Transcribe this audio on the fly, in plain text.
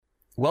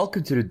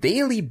Welcome to the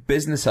Daily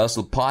Business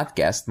Hustle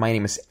podcast. My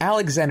name is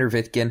Alexander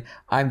Vitkin.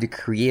 I'm the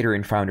creator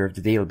and founder of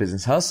the Daily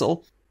Business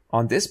Hustle.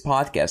 On this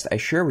podcast, I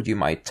share with you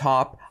my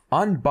top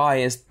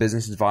unbiased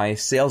business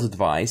advice, sales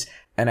advice,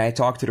 and I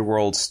talk to the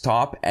world's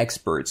top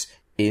experts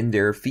in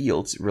their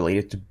fields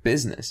related to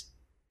business.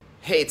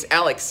 Hey, it's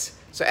Alex.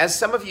 So as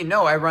some of you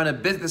know, I run a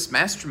business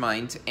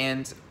mastermind,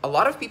 and a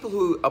lot of people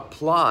who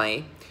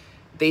apply,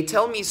 they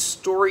tell me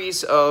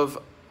stories of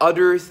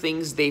other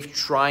things they've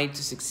tried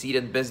to succeed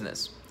in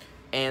business.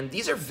 And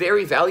these are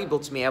very valuable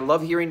to me. I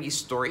love hearing these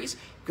stories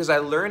because I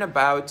learn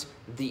about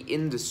the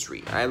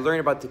industry. I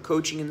learn about the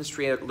coaching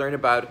industry. I learn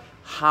about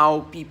how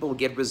people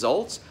get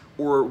results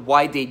or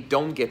why they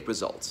don't get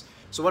results.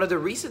 So one of the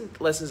recent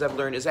lessons I've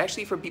learned is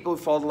actually from people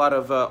who follow a lot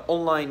of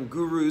online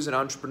gurus and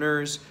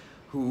entrepreneurs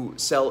who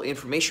sell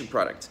information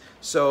products.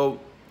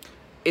 So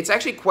it's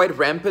actually quite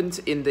rampant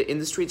in the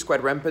industry. It's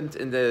quite rampant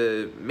in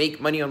the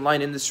make money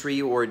online industry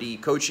or the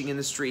coaching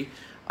industry.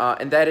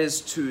 And that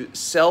is to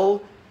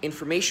sell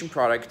information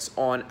products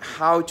on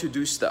how to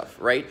do stuff,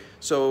 right?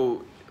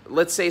 So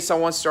let's say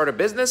someone wants to start a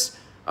business.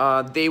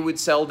 They would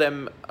sell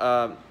them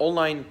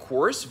online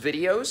course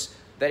videos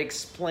that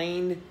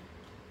explain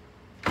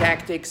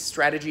tactics,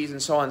 strategies,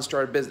 and so on to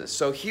start a business.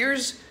 So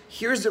here's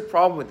the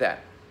problem with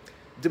that.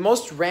 The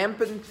most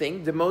rampant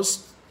thing, the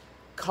most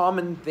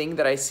common thing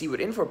that I see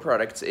with info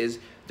products is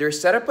they're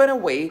set up in a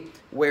way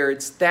where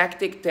it's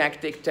tactic,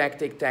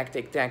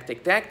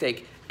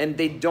 and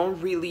they don't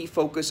really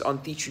focus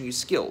on teaching you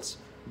skills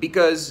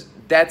because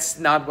that's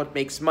not what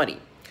makes money.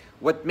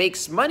 What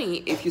makes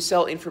money if you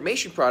sell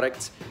information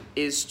products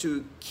is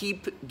to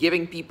keep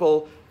giving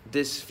people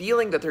this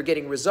feeling that they're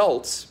getting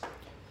results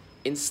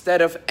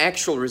instead of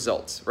actual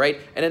results,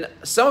 right? And then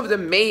some of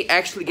them may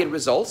actually get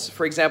results.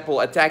 For example,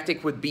 a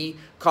tactic would be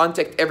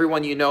contact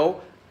everyone you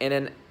know and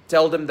then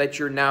tell them that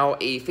you're now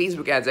a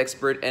Facebook ads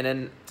expert and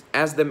then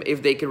ask them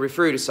if they can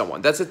refer you to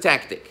someone. That's a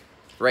tactic,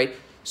 right?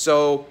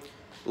 So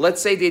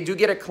let's say they do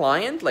get a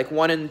client, like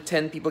 1 in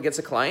 10 people gets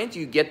a client.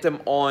 You get them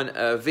on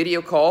a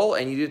video call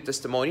and you do a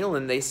testimonial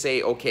and they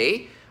say,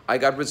 okay, I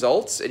got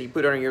results, and you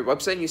put it on your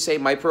website and you say,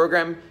 my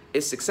program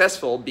is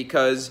successful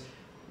because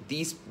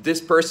this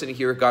person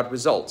here got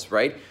results,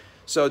 right?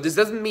 So this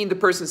doesn't mean the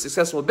person is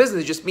successful in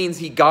business. It just means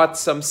he got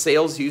some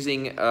sales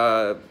using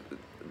a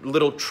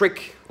little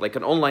trick, like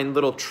an online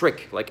little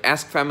trick, like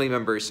ask family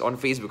members on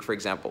Facebook, for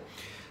example.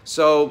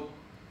 So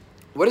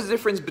what is the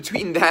difference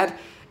between that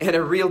and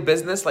a real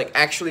business, like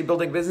actually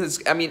building business?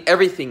 I mean,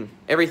 everything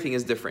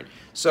is different.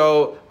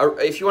 So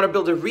if you want to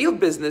build a real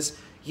business,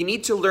 you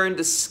need to learn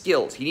the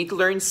skills. You need to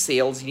learn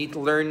sales. You need to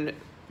learn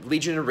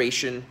lead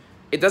generation.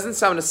 It doesn't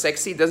sound as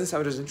sexy. It doesn't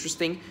sound as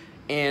interesting.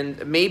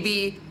 And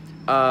maybe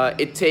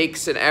it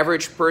takes an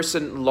average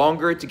person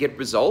longer to get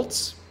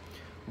results.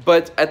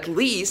 But at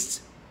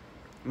least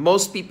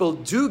most people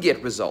do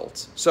get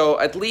results. So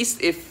at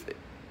least if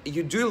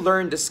you do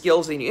learn the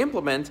skills and you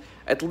implement,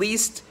 at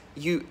least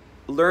you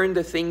learn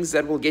the things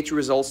that will get you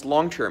results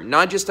long term,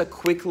 not just a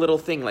quick little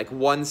thing like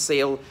one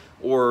sale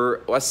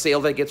or a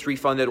sale that gets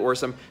refunded or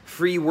some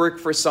free work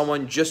for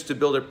someone just to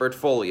build a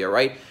portfolio,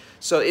 right?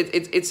 So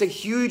it's a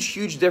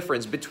huge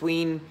difference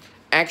between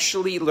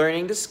actually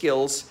learning the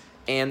skills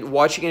and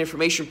watching an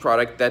information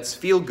product that's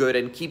feel good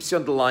and keeps you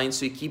on the line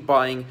so you keep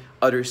buying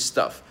other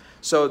stuff.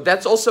 So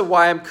that's also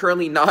why I'm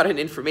currently not in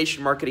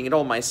information marketing at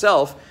all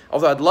myself,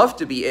 although I'd love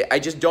to be. I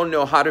just don't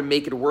know how to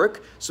make it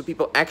work so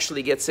people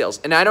actually get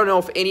sales. And I don't know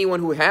if anyone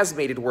who has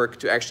made it work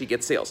to actually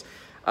get sales.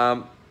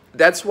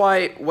 That's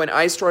why when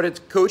I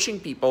started coaching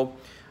people,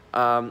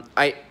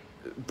 I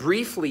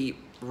briefly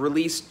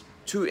released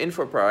 2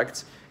 info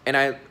products and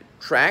I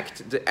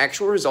tracked the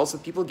actual results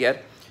that people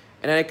get,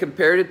 and I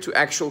compared it to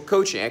actual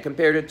coaching. I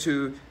compared it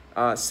to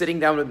sitting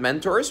down with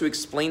mentors who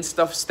explain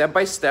stuff step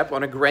by step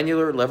on a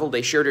granular level.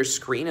 They share their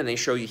screen and they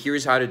show you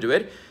here's how to do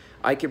it.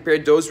 I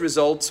compared those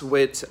results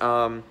with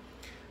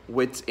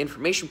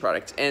information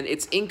products, and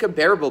it's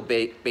incomparable.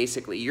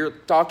 Basically, you're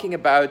talking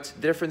about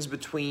the difference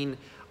between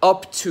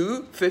up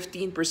to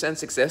 15%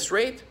 success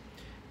rate,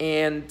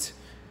 and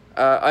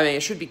I mean, I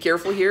should be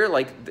careful here.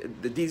 Like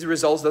these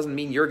results doesn't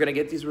mean you're gonna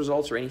get these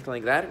results or anything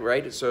like that,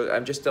 right? So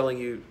I'm just telling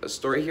you a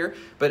story here,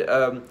 but.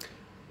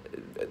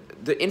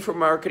 The info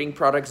marketing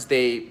products,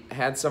 they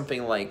had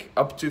something like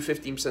up to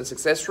 15%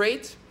 success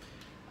rate.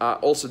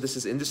 Also, this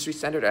is industry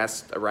standard,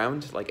 asked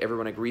around, like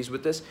everyone agrees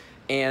with this.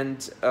 And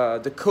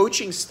the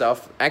coaching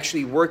stuff,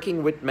 actually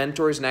working with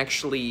mentors and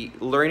actually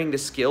learning the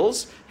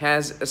skills,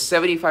 has a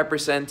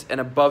 75%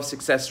 and above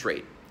success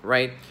rate,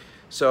 right?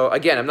 So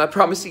again, I'm not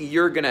promising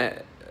you're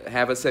gonna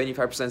have a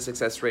 75%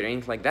 success rate or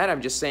anything like that.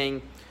 I'm just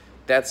saying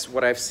that's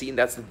what I've seen,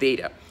 that's the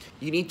data.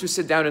 You need to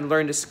sit down and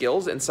learn the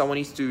skills, and someone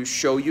needs to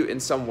show you in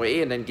some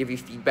way and then give you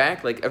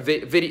feedback. Like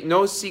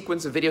no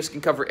sequence of videos can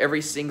cover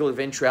every single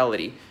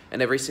eventuality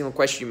and every single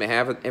question you may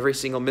have, and every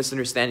single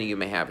misunderstanding you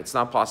may have. It's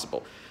not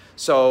possible.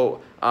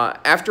 So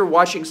after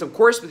watching some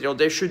course material,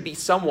 there should be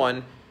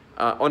someone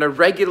on a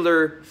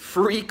regular,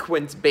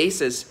 frequent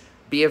basis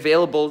be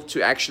available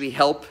to actually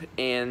help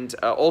and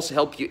also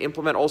help you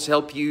implement, also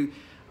help you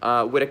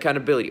with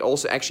accountability.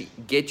 Also actually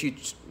get you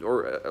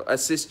or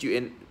assist you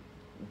in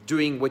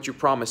doing what you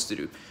promised to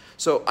do.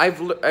 So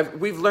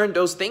we've learned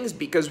those things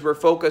because we're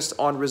focused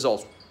on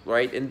results,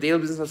 right? In Daily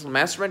Business Hustle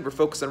Mastermind, we're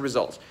focused on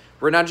results.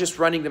 We're not just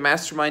running the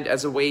mastermind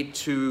as a way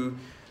to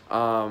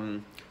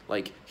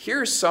like,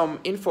 here's some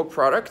info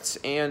products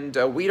and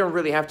we don't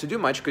really have to do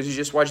much because you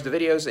just watch the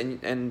videos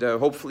and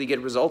hopefully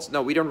get results.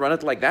 No, we don't run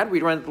it like that.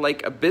 We run it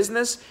like a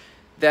business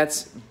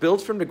that's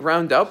built from the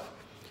ground up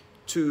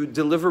to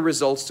deliver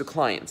results to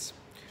clients.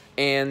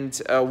 And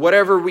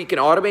whatever we can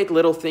automate,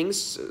 little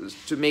things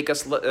to make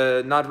us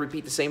not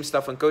repeat the same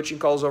stuff on coaching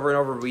calls over and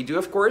over, we do,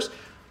 of course.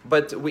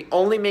 But we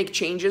only make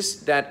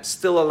changes that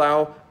still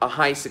allow a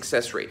high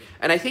success rate.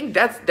 And I think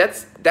that's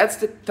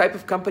the type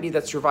of company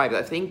that survives.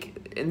 I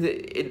think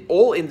in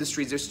all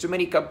industries, there's too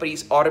many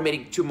companies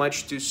automating too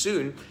much too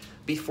soon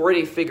before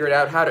they figured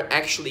out how to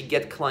actually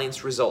get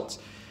clients results.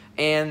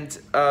 And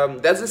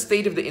that's the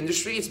state of the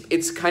industry.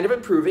 It's kind of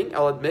improving.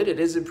 I'll admit it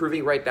is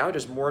improving right now.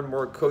 There's more and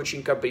more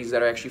coaching companies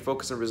that are actually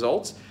focused on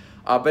results,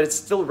 but it's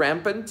still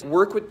rampant.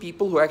 Work with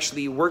people who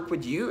actually work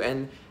with you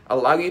and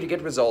allow you to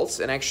get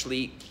results and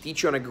actually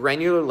teach you on a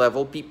granular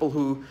level. People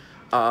who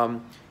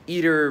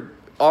either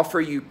offer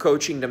you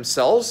coaching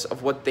themselves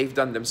of what they've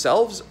done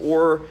themselves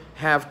or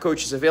have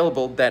coaches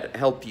available that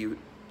help you.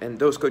 And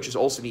those coaches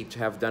also need to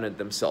have done it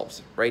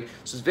themselves, right?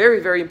 So it's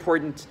very, very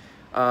important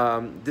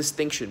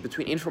distinction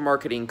between info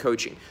marketing and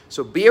coaching.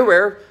 So be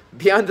aware,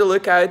 be on the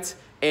lookout,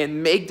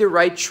 and make the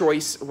right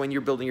choice when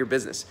you're building your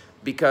business.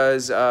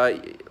 Because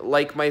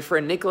like my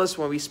friend Nicholas,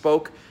 when we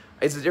spoke,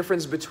 it's the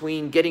difference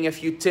between getting a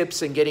few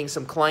tips and getting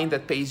some client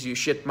that pays you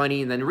shit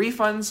money and then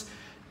refunds,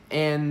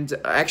 and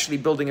actually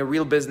building a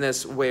real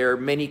business where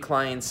many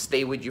clients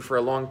stay with you for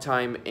a long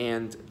time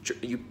and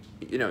you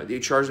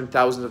charge them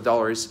thousands of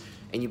dollars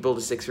and you build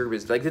a six-figure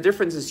business. Like, the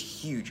difference is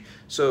huge.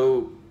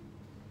 So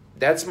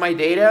that's my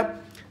data.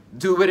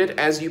 Do with it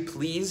as you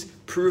please.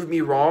 Prove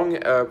me wrong,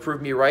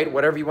 prove me right.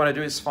 Whatever you want to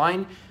do is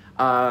fine.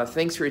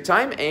 Thanks for your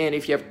time. And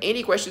if you have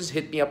any questions,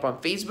 hit me up on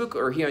Facebook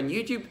or here on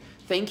YouTube.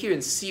 Thank you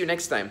and see you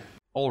next time.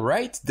 All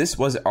right, this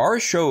was our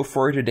show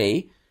for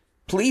today.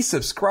 Please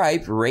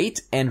subscribe,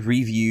 rate, and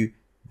review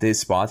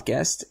this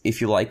podcast if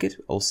you like it.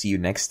 I'll see you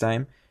next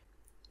time.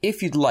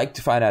 If you'd like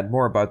to find out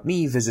more about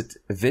me, visit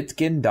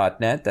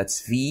vitkin.net.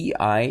 That's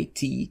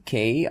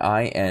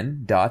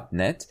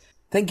VITKIN.net.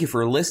 Thank you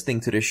for listening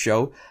to this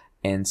show,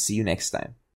 and see you next time.